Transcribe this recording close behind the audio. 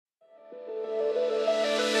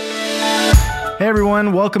Hey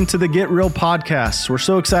everyone, welcome to the Get Real podcast. We're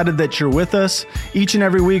so excited that you're with us. Each and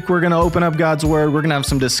every week, we're going to open up God's Word. We're going to have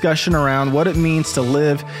some discussion around what it means to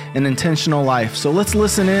live an intentional life. So let's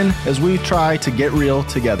listen in as we try to get real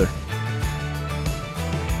together.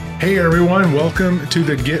 Hey everyone, welcome to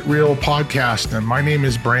the Get Real podcast. And my name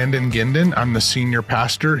is Brandon Ginden. I'm the senior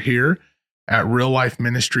pastor here at Real Life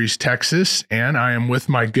Ministries, Texas. And I am with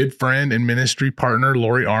my good friend and ministry partner,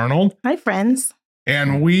 Lori Arnold. Hi, friends.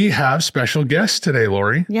 And we have special guests today,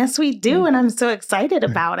 Lori. Yes, we do. And I'm so excited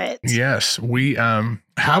about it. Yes, we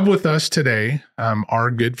have with us today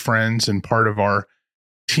our good friends and part of our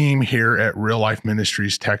team here at Real Life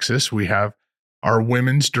Ministries, Texas. We have our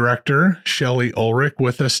women's director, Shelly Ulrich,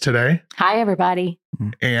 with us today. Hi, everybody.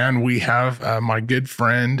 And we have my good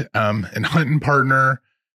friend and hunting partner,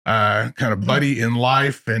 kind of buddy in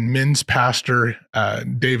life and men's pastor,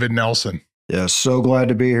 David Nelson. Yeah, so glad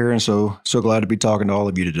to be here and so glad to be talking to all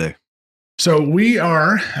of you today. So we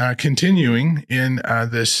are continuing in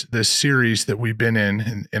this series that we've been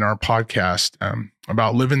in our podcast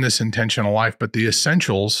about living this intentional life, but the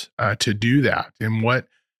essentials to do that and what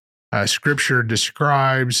Scripture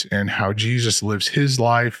describes and how Jesus lives his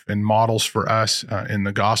life and models for us in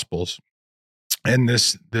the Gospels. And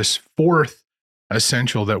this fourth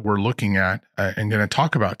essential that we're looking at and going to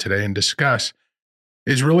talk about today and discuss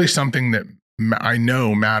is really something that I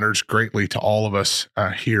know matters greatly to all of us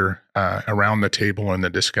here around the table in the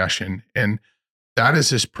discussion. And that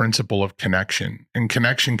is this principle of connection. And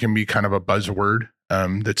connection can be kind of a buzzword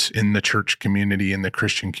that's in the church community, in the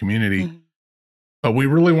Christian community. Mm-hmm. But we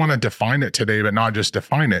really want to define it today, but not just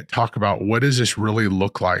define it. Talk about what does this really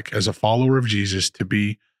look like as a follower of Jesus to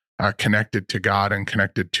be connected to God and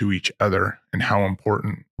connected to each other and how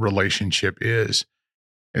important relationship is.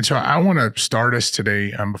 And so I want to start us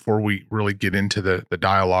today before we really get into the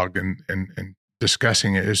dialogue and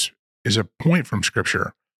discussing it is a point from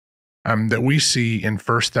Scripture that we see in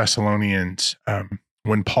 1 Thessalonians.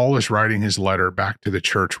 When Paul is writing his letter back to the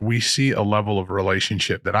church, we see a level of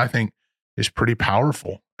relationship that I think is pretty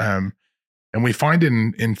powerful. And we find it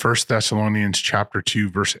in 1 Thessalonians chapter 2,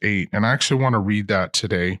 verse 8. And I actually want to read that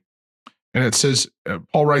today. And it says,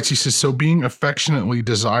 Paul writes, he says, "So being affectionately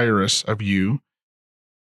desirous of you,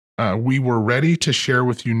 we were ready to share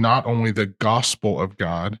with you not only the gospel of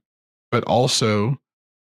God, but also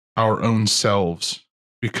our own selves,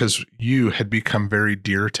 because you had become very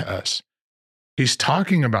dear to us." He's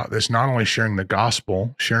talking about this, not only sharing the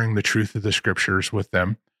gospel, sharing the truth of the Scriptures with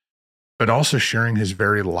them, but also sharing his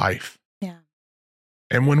very life. Yeah.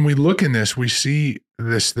 And when we look in this, we see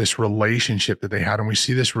this relationship that they had, and we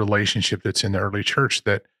see this relationship that's in the early church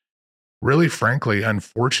that really, frankly,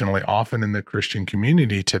 unfortunately, often in the Christian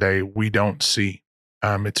community today, we don't see.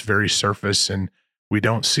 It's very surface, and we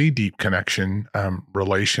don't see deep connection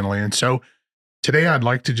relationally. And so today I'd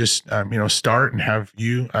like to just, start and have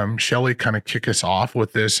you, Shelly, kind of kick us off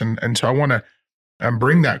with this. And so I want to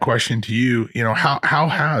bring that question to you. How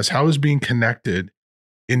has being connected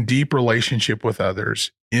in deep relationship with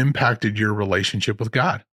others impacted your relationship with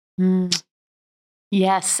God?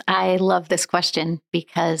 Yes, I love this question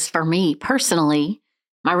because for me personally,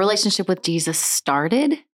 my relationship with Jesus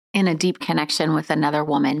started in a deep connection with another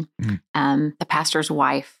woman, the pastor's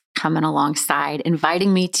wife, coming alongside,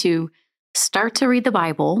 inviting me to start to read the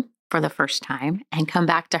Bible for the first time and come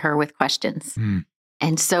back to her with questions.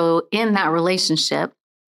 And so in that relationship,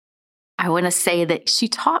 I want to say that she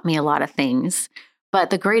taught me a lot of things, but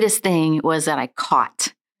the greatest thing was that I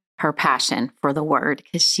caught her passion for the word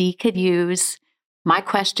because she could use my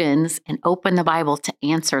questions and open the Bible to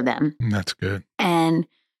answer them. That's good. And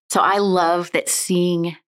so I love that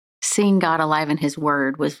seeing God alive in his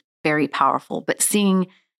word was very powerful, but seeing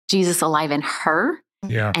Jesus alive in her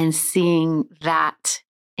and seeing that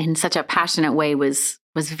in such a passionate way was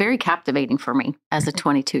very captivating for me as a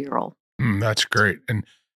 22-year-old. That's great. And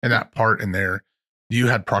that part in there, you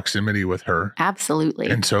had proximity with her.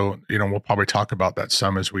 Absolutely. And so, we'll probably talk about that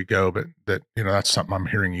some as we go, but that's something I'm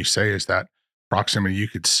hearing you say is that proximity, you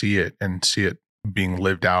could see it and see it being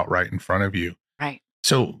lived out right in front of you. Right.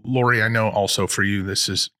 So Lori, I know also for you, this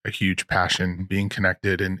is a huge passion, being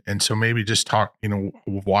connected. And so maybe just talk,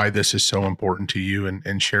 why this is so important to you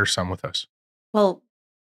and share some with us. Well,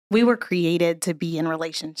 we were created to be in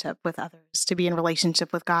relationship with others, to be in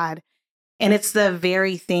relationship with God. And it's the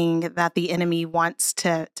very thing that the enemy wants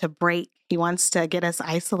to break. He wants to get us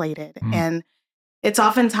isolated. And it's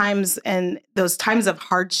oftentimes in those times of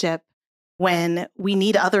hardship when we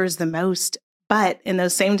need others the most. But in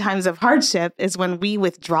those same times of hardship is when we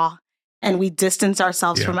withdraw and we distance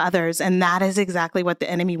ourselves from others. And that is exactly what the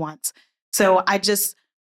enemy wants. So I just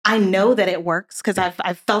I know that it works because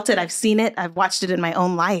I've felt it, I've seen it, I've watched it in my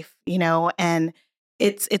own life, and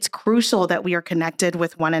it's crucial that we are connected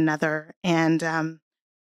with one another. And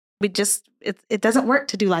it doesn't work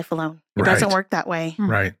to do life alone. It doesn't work that way.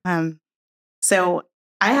 Right. So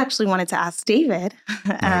I actually wanted to ask David,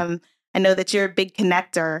 I know that you're a big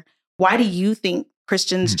connector. Why do you think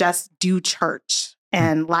Christians just do church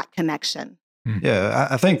and lack connection? Yeah,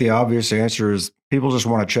 I think the obvious answer is people just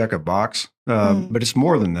want to check a box, but it's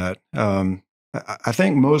more than that. I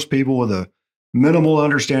think most people with a minimal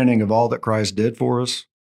understanding of all that Christ did for us,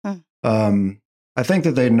 I think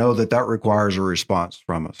that they know that requires a response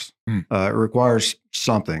from us. It requires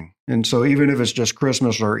something. And so even if it's just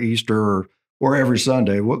Christmas or Easter or every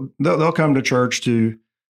Sunday, they'll come to church to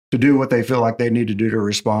do what they feel like they need to do to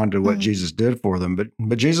respond to what Jesus did for them.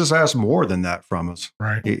 But Jesus asks more than that from us.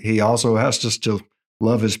 Right. He also asks us to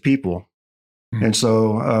love his people. And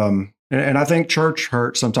so, and I think church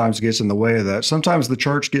hurt sometimes gets in the way of that. Sometimes the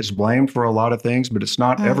church gets blamed for a lot of things, but it's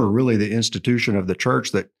not ever really the institution of the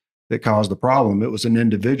church that caused the problem. It was an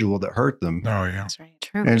individual that hurt them. Oh, yeah. That's right.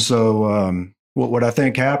 True. And so what I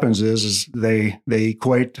think happens is they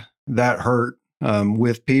equate that hurt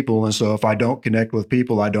with people. And so if I don't connect with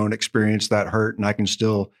people, I don't experience that hurt, and I can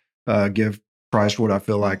still give Christ what I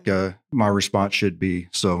feel like my response should be.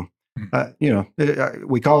 So,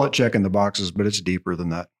 we call it checking the boxes, but it's deeper than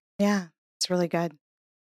that. Yeah, it's really good.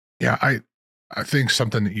 Yeah, I think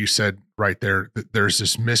something that you said right there, that there's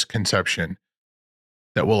this misconception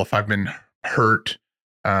that, well, if I've been hurt,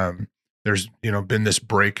 there's, been this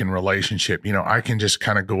break in relationship, I can just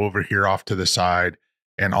kind of go over here off to the side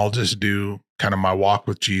and I'll just do kind of my walk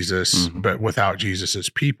with Jesus, but without Jesus as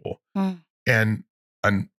people. And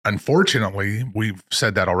unfortunately, we've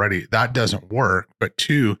said that already, that doesn't work. But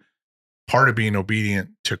two, part of being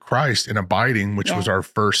obedient to Christ and abiding, which was our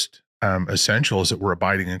first essential, is that we're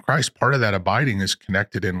abiding in Christ. Part of that abiding is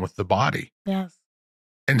connected in with the body. Yes.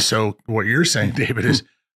 And so what you're saying, David, is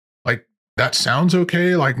like, that sounds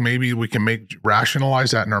okay. Like maybe we can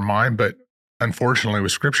rationalize that in our mind, but unfortunately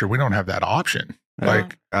with scripture, we don't have that option.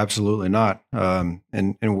 Like, absolutely not. And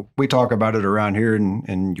we talk about it around here,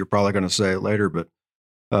 and you're probably going to say it later, but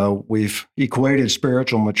we've equated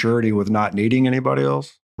spiritual maturity with not needing anybody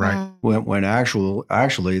else. Right. When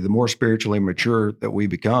actually, the more spiritually mature that we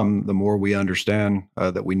become, the more we understand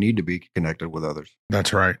that we need to be connected with others.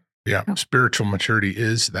 That's right. Yeah. Spiritual maturity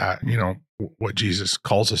is that, what Jesus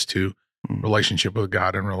calls us to, relationship with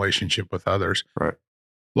God and relationship with others. Right.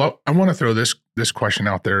 Well, I want to throw this question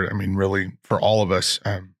out there. I mean, really for all of us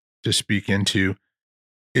to speak into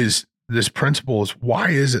is this principle is,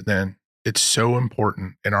 why is it then it's so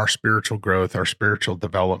important in our spiritual growth, our spiritual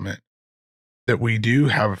development, that we do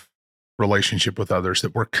have relationship with others,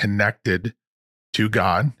 that we're connected to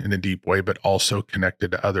God in a deep way, but also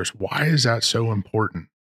connected to others? Why is that so important?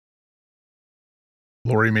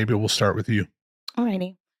 Lori, maybe we'll start with you. All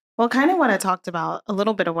righty. Well, kind of what I talked about, a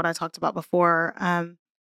little bit of what I talked about before,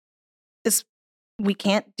 is we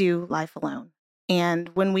can't do life alone. And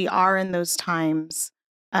when we are in those times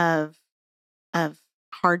of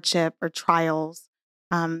hardship or trials,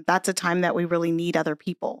 that's a time that we really need other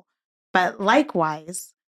people. But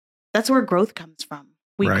likewise, that's where growth comes from.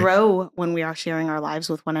 We grow when we are sharing our lives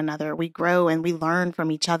with one another. We grow and we learn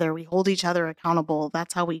from each other. We hold each other accountable.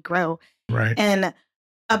 That's how we grow. Right. And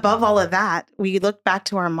above all of that, we look back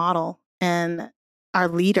to our model and our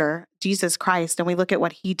leader, Jesus Christ, and we look at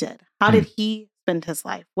what he did. How did he spend his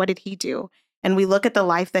life? What did he do? And we look at the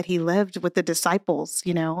life that he lived with the disciples,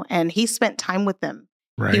 and he spent time with them.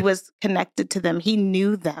 Right. He was connected to them. He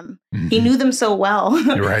knew them. He knew them so well,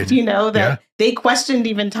 that they questioned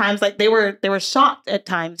even times, like they were shocked at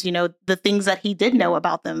times, the things that he did know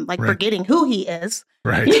about them, like forgetting who he is,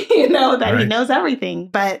 that he knows everything.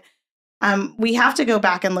 But we have to go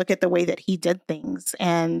back and look at the way that he did things.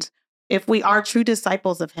 And if we are true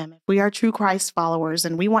disciples of him, if we are true Christ followers,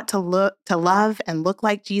 and we want to love and look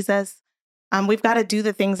like Jesus, we've got to do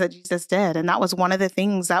the things that Jesus did. And that was one of the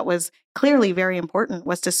things that was clearly very important,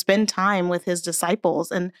 was to spend time with his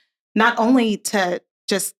disciples, and not only to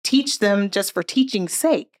just teach them just for teaching's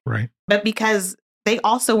sake, but because they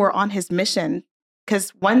also were on his mission, because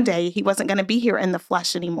one day he wasn't going to be here in the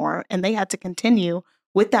flesh anymore, and they had to continue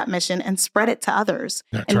with that mission and spread it to others.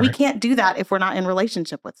 We can't do that if we're not in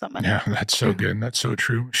relationship with somebody. Yeah, that's so good. That's so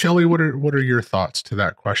true. Shelley, what are your thoughts to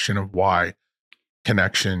that question of why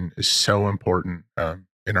connection is so important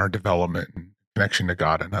in our development and connection to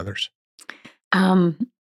God and others?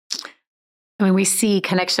 We see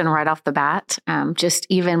connection right off the bat, just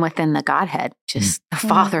even within the Godhead, just the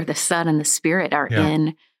Father, the Son, and the Spirit are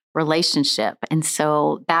in relationship. And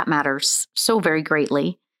so that matters so very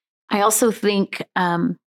greatly. I also think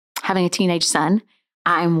having a teenage son,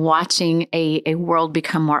 I'm watching a world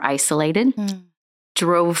become more isolated.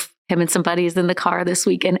 Drove him and some buddies in the car this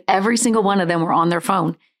week, and every single one of them were on their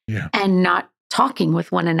phone and not talking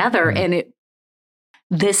with one another. And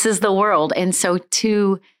this is the world. And so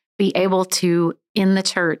to be able to, in the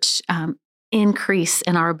church, increase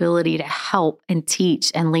in our ability to help and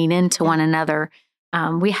teach and lean into one another,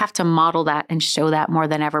 we have to model that and show that more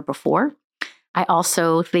than ever before. I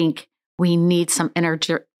also think we need some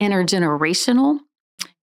intergenerational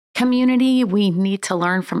community. We need to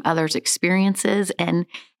learn from others' experiences. And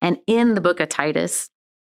in the book of Titus,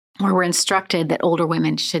 where we're instructed that older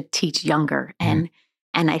women should teach younger. And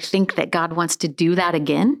I think that God wants to do that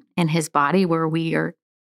again in his body, where we are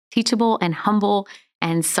teachable and humble,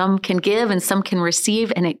 and some can give and some can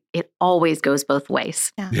receive. And it always goes both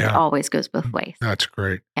ways. It always goes both ways. That's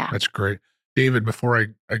great. Yeah. That's great. David, before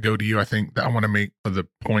I go to you, I think that I want to make the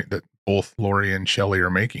point that both Lori and Shelley are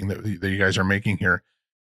making, that you guys are making here,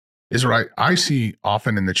 is what I see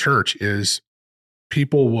often in the church is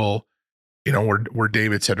people will, where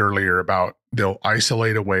David said earlier about they'll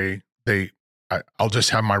isolate away. I'll just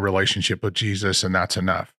have my relationship with Jesus and that's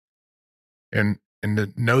enough. And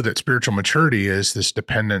to know that spiritual maturity is this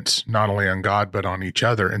dependence not only on God, but on each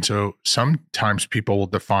other. And so sometimes people will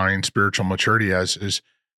define spiritual maturity as is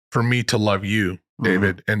for me to love you,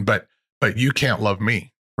 David, but you can't love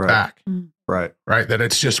me back. Right. That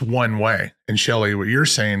it's just one way. And Shelley, what you're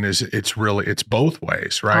saying is it's both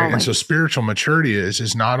ways, right? Always. And so spiritual maturity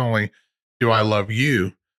is not only do I love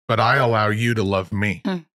you, but I allow you to love me.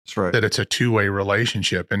 That's right. That it's a two-way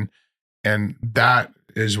relationship. And that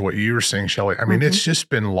is what you were saying, Shelley. I mean, it's just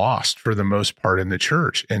been lost for the most part in the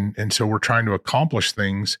church. And so we're trying to accomplish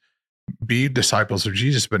things, be disciples of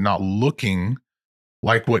Jesus, but not looking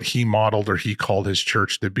like what he modeled or he called his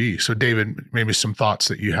church to be. So David, maybe some thoughts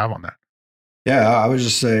that you have on that. Yeah, I would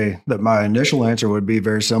just say that my initial answer would be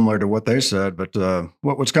very similar to what they said. But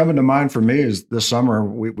what's coming to mind for me is this summer,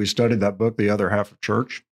 we studied that book, The Other Half of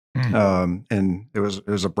Church. And it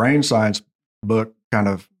was a brain science book kind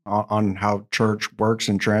of on how church works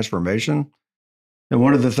in transformation. And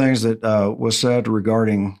one of the things that was said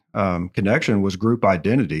regarding connection was group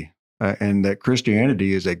identity, and that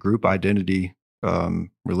Christianity is a group identity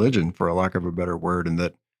religion, for a lack of a better word, and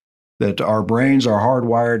that our brains are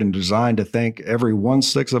hardwired and designed to think every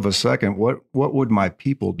 1/6 of a second, what would my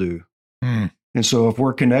people do? And so if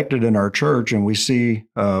we're connected in our church and we see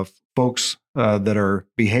folks that are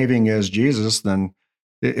behaving as Jesus, then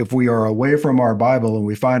if we are away from our Bible and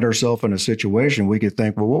we find ourselves in a situation, we could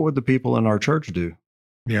think, well, what would the people in our church do?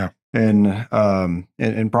 Yeah.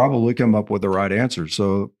 And probably come up with the right answer.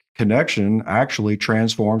 So connection actually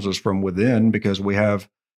transforms us from within, because we have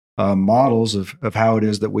models of how it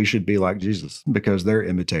is that we should be like Jesus, because they're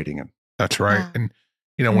imitating him. That's right. And,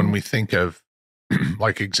 when we think of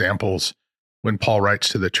like examples, when Paul writes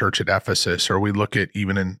to the church at Ephesus, or we look at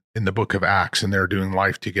even in the book of Acts, and they're doing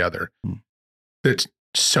life together, that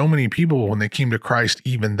so many people, when they came to Christ,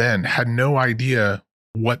 even then had no idea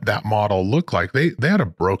what that model looked like. They had a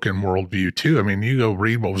broken worldview too. I mean, you go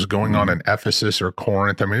read what was going on in Ephesus or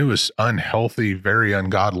Corinth. I mean, it was unhealthy, very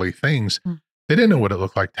ungodly things. They didn't know what it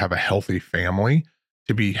looked like to have a healthy family,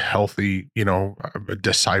 to be healthy,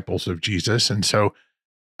 disciples of Jesus. And so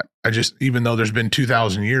even though there's been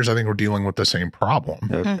 2,000 years, I think we're dealing with the same problem.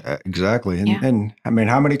 Exactly. And I mean,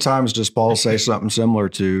 how many times does Paul say something similar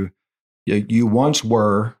to, you once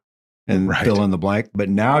were, and fill in the blank, but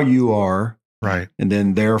now you are, right? And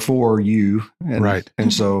then therefore you, and,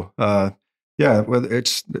 and so,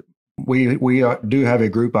 it's, we do have a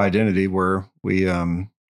group identity where we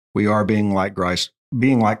are being like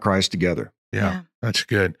Christ together. Yeah. That's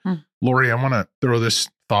good. Lori, I want to throw this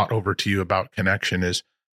thought over to you about connection. Is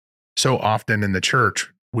so often in the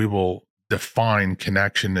church, we will define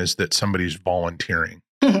connection as that somebody's volunteering,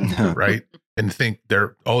 right? And think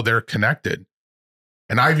they're connected.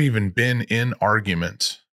 And I've even been in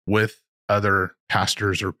arguments with other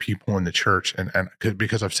pastors or people in the church, and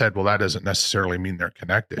because I've said, well, that doesn't necessarily mean they're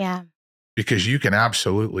connected. Yeah. Because you can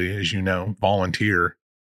absolutely, as you know, volunteer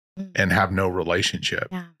and have no relationship.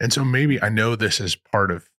 Yeah. And so maybe I know this is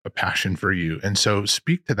part of a passion for you. And so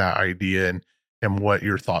speak to that idea and what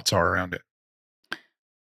your thoughts are around it.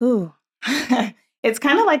 Ooh, it's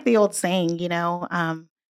kind of like the old saying,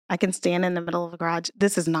 I can stand in the middle of a garage.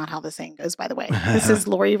 This is not how the saying goes, by the way. This is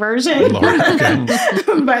Lori version.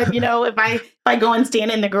 But if I go and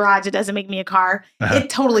stand in the garage, it doesn't make me a car. It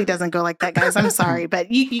totally doesn't go like that, guys. I'm sorry,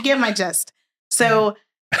 but you get my gist. So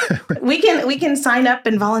we can sign up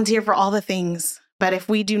and volunteer for all the things, But if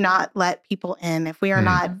we do not let people in, if we are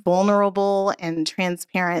not vulnerable and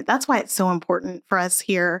transparent, that's why it's so important for us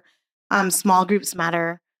here. Small groups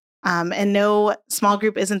matter. And no, small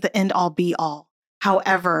group isn't the end all be all.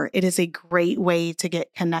 However, it is a great way to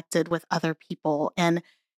get connected with other people and,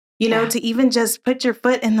 to even just put your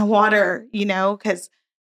foot in the water, because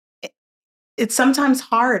it's sometimes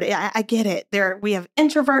hard. I get it. We have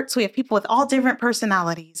introverts, we have people with all different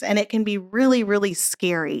personalities, and it can be really, really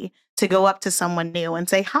scary to go up to someone new and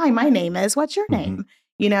say, "Hi, my name is, what's your name?"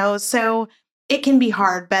 So it can be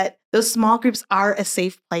hard, but those small groups are a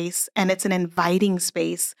safe place, and it's an inviting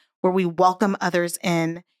space where we welcome others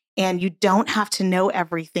in, and you don't have to know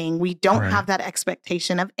everything. We don't have that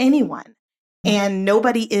expectation of anyone, and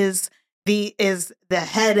nobody is the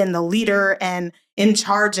head and the leader and in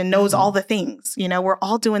charge and knows all the things. We're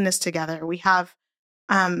all doing this together. We have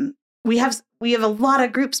a lot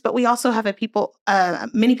of groups, but we also have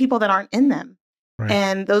many people that aren't in them. Right.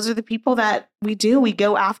 And those are the people that we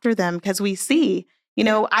go after them because we see,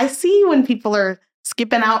 I see when people are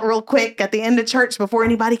skipping out real quick at the end of church before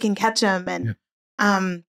anybody can catch them.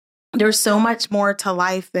 And there's so much more to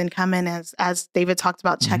life than coming as David talked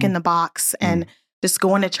about, checking the box and just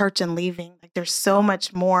going to church and leaving. Like there's so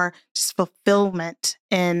much more just fulfillment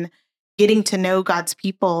in getting to know God's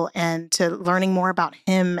people and to learning more about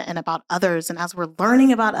him and about others. And as we're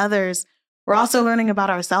learning about others, we're also learning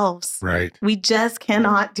about ourselves. Right. We just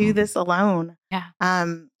cannot do this alone. Yeah.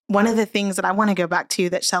 One of the things that I want to go back to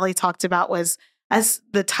that Shelley talked about was as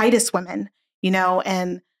the Titus women,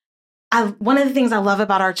 and one of the things I love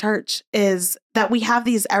about our church is that we have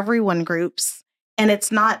these everyone groups, and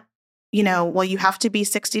it's not, you have to be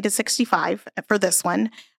 60 to 65 for this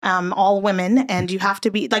one, all women. And you have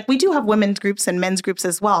to be we do have women's groups and men's groups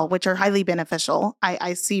as well, which are highly beneficial.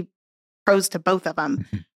 I see pros to both of them,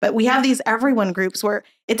 but we have these everyone groups where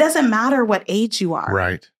it doesn't matter what age you are.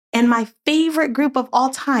 Right. And my favorite group of all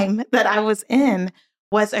time that I was in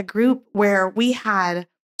was a group where we had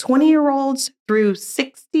 20-year-olds through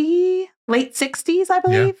late 60s, I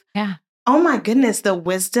believe. Yeah. Oh my goodness, the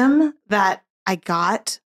wisdom that I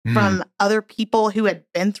got from other people who had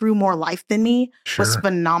been through more life than me was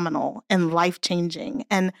phenomenal and life-changing.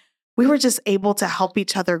 And we were just able to help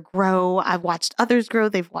each other grow. I've watched others grow.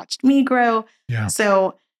 They've watched me grow. Yeah.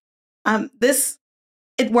 So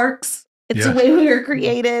it works. It's the way we were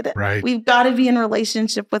created. Right. We've got to be in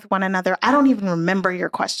relationship with one another. I don't even remember your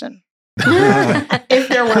question. If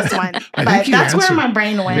there was one, but that's where my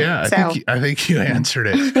brain went. Yeah, I think you answered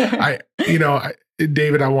it.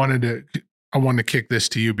 David, I wanted to kick this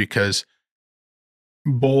to you because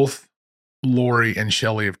both Lori and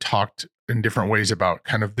Shelley have talked in different ways about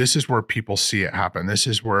kind of this is where people see it happen. This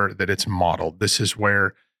is where that it's modeled. This is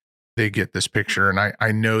where they get this picture. And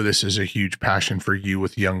I know this is a huge passion for you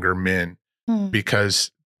with younger men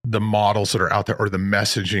because the models that are out there or the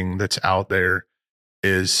messaging that's out there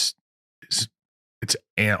is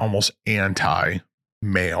almost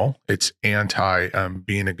anti-male. It's anti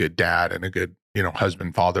being a good dad and a good,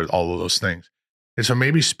 husband, father, all of those things. And so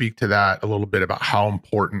maybe speak to that a little bit about how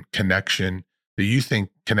important connection that you think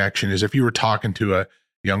connection is. If you were talking to a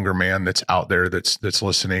younger man that's out there that's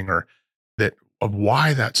listening, or that of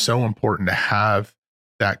why that's so important to have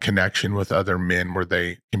that connection with other men where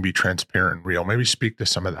they can be transparent and real. Maybe speak to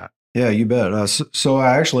some of that. Yeah, you bet. So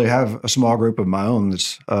I actually have a small group of my own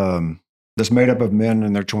that's made up of men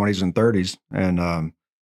in their 20s and 30s. And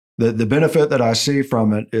the benefit that I see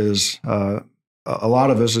from it is a lot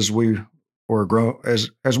of us as we were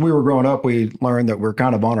growing up, we learned that we're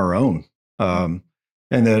kind of on our own. And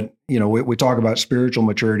that, we talk about spiritual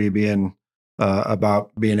maturity being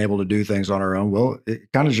about being able to do things on our own. Well,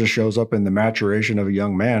 it kind of just shows up in the maturation of a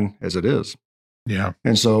young man as it is. Yeah.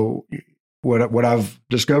 And so what I've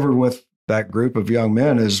discovered with that group of young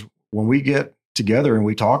men is when we get together and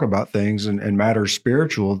we talk about things and matters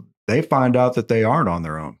spiritual, they find out that they aren't on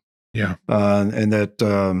their own. Yeah. And that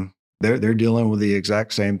they're dealing with the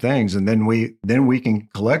exact same things. And then we can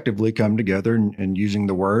collectively come together and using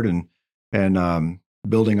the word and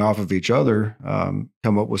building off of each other,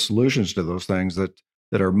 come up with solutions to those things that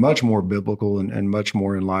are much more biblical and much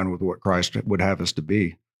more in line with what Christ would have us to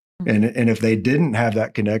be. And if they didn't have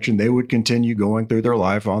that connection, they would continue going through their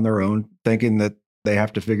life on their own, thinking that they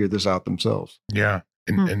have to figure this out themselves. Yeah.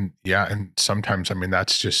 And sometimes,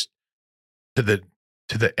 that's just to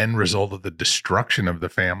the end result of the destruction of the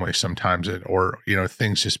family sometimes, or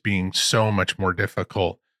things just being so much more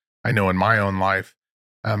difficult. I know in my own life,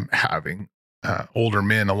 having older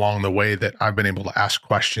men along the way that I've been able to ask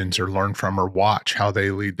questions or learn from or watch how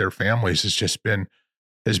they lead their families has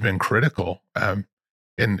been critical.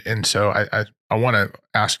 And so I want to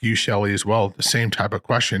ask you, Shelley, as well, the same type of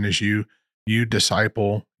question as you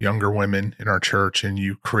disciple younger women in our church, and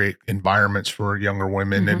you create environments for younger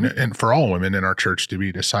women and for all women in our church to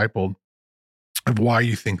be discipled, of why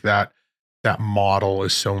you think that model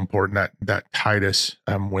is so important, that Titus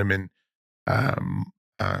women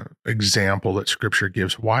example that Scripture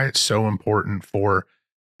gives, why it's so important for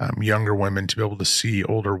younger women to be able to see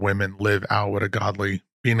older women live out what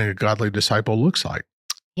being a godly disciple looks like.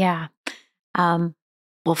 Yeah.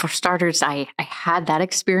 Well, for starters, I had that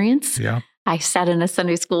experience. Yeah. I sat in a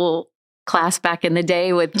Sunday school class back in the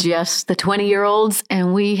day with just the 20-year-olds,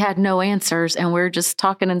 and we had no answers, and we're just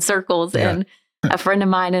talking in circles. Yeah. And a friend of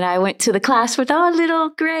mine and I went to the class with all little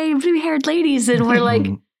gray, blue-haired ladies, and we're like,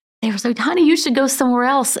 they were like, honey, you should go somewhere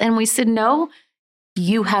else. And we said, no,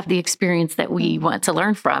 you have the experience that we want to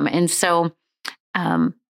learn from. And so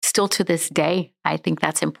still to this day, I think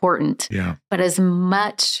that's important. Yeah. But as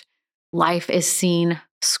much life is seen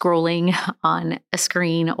scrolling on a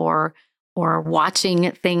screen or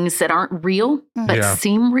watching things that aren't real, but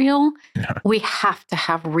seem real, we have to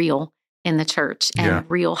have real in the church. And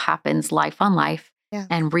real happens life on life,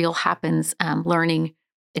 and real happens learning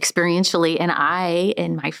experientially. And I,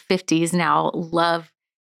 in my 50s now, love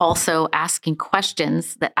also asking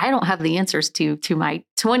questions that I don't have the answers to my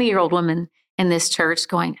 20-year-old woman in this church,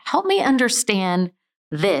 going, help me understand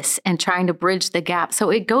this, and trying to bridge the gap. So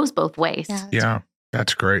it goes both ways. Yeah,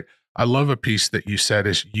 that's great. I love a piece that you said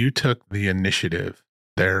is you took the initiative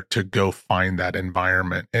there to go find that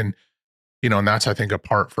environment. And, and that's, I think, a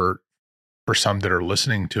part for some that are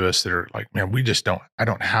listening to us that are like, man, I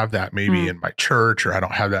don't have that maybe in my church, or I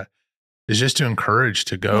don't have that, is just to encourage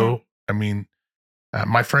to go. I mean,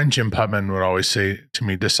 my friend Jim Putman would always say to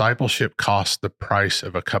me, discipleship costs the price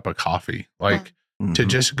of a cup of coffee. Like to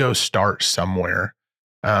just go start somewhere,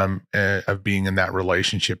 of being in that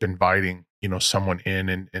relationship, inviting, someone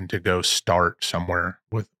in and to go start somewhere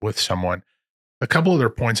with someone. A couple other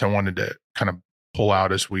points I wanted to kind of pull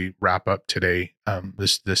out as we wrap up today,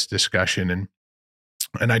 this discussion.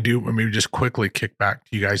 And I do, maybe just quickly kick back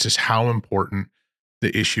to you guys, just how important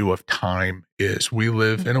the issue of time is. We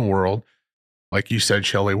live in a world, like you said,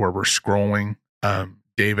 Shelley, where we're scrolling.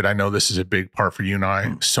 David, I know this is a big part for you and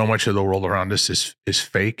I. So much of the world around us is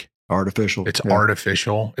fake. Artificial. It's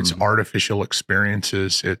artificial. It's artificial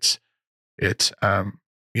experiences. It's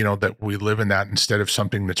that we live in that instead of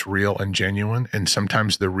something that's real and genuine. And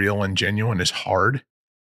sometimes the real and genuine is hard.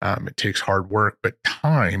 It takes hard work, but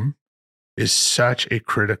time is such a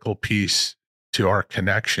critical piece to our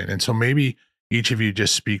connection. And so maybe each of you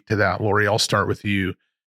just speak to that. Lori, I'll start with you,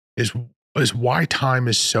 is why time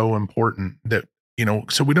is so important, that,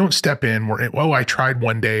 so we don't step in, I tried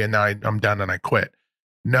one day and now I'm done and I quit.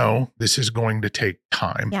 No, this is going to take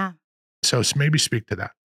time. Yeah. So maybe speak to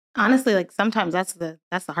that. Honestly, like sometimes that's the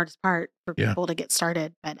hardest part for people to get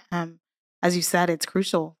started. But as you said, it's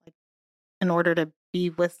crucial. Like, in order to be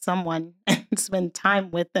with someone and spend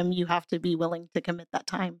time with them, you have to be willing to commit that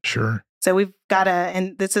time. Sure. So we've got to,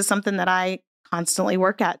 and this is something that I constantly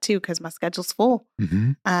work at too, because my schedule's full.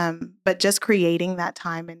 But just creating that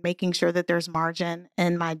time and making sure that there's margin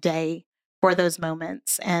in my day for those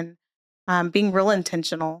moments, and being real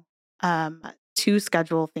intentional to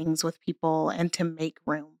schedule things with people and to make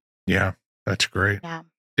room. Yeah, that's great. Yeah.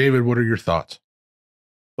 David, what are your thoughts?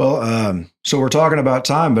 Well, so we're talking about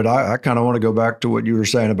time, but I kind of want to go back to what you were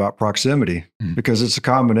saying about proximity, because it's a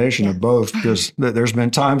combination of both. Because there's been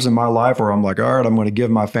times in my life where I'm like, all right, I'm going to give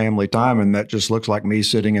my family time, and that just looks like me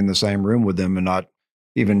sitting in the same room with them and not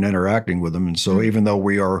even interacting with them. And so even though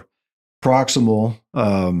we are proximal,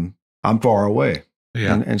 I'm far away.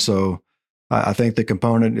 Yeah. And so I think the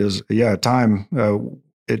component is, time.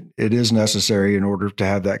 It is necessary in order to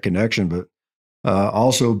have that connection, but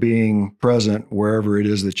also being present wherever it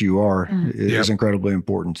is that you are is incredibly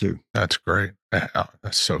important too. That's great.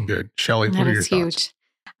 That's so good. Shelley, what are your thoughts? Huge.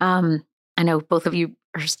 I know both of you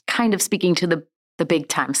are kind of speaking to the big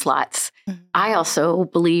time slots. I also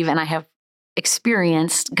believe, and I have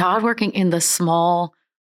experienced, God working in the small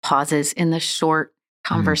pauses, in the short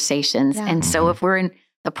conversations. And so if we're in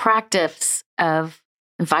the practice of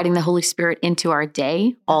inviting the Holy Spirit into our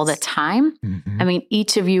day all the time, I mean,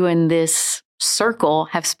 each of you in this circle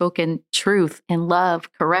have spoken truth and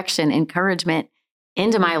love, correction, encouragement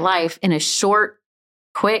into my life in a short,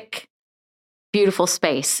 quick, beautiful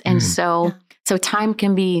space. And so time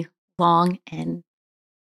can be long and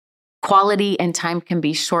quality, and time can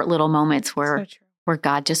be short little moments where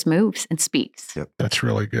God just moves and speaks. Yep, that's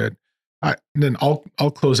really good. Then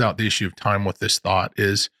I'll close out the issue of time with this thought,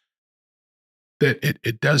 is that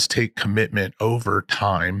it does take commitment over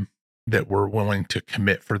time that we're willing to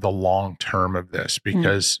commit for the long term of this,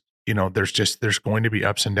 because there's going to be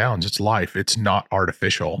ups and downs. It's life. It's not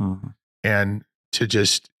artificial. Mm-hmm. And to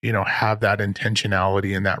just, have that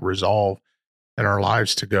intentionality and that resolve in our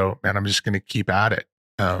lives to go, man, I'm just going to keep at it.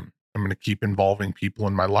 I'm going to keep involving people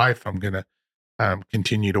in my life. I'm going to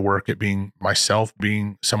continue to work at being myself,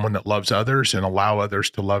 being someone that loves others and allow others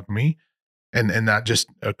to love me. And that just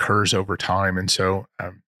occurs over time. And so,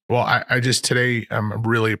 I just today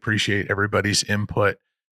really appreciate everybody's input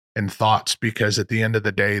and thoughts, because at the end of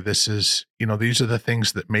the day, this is, these are the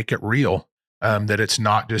things that make it real, that it's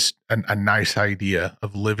not just a nice idea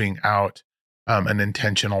of living out an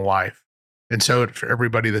intentional life. And so for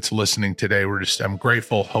everybody that's listening today, I'm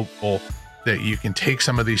grateful, hopeful that you can take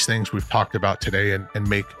some of these things we've talked about today and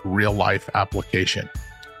make real life application.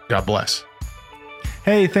 God bless.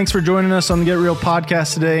 Hey, thanks for joining us on the Get Real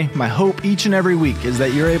podcast today. My hope each and every week is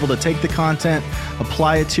that you're able to take the content,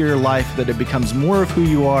 apply it to your life, that it becomes more of who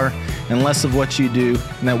you are and less of what you do,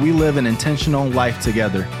 and that we live an intentional life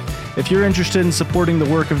together. If you're interested in supporting the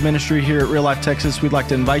work of ministry here at Real Life Texas, we'd like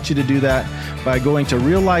to invite you to do that by going to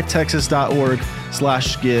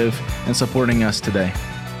reallifetexas.org/give and supporting us today.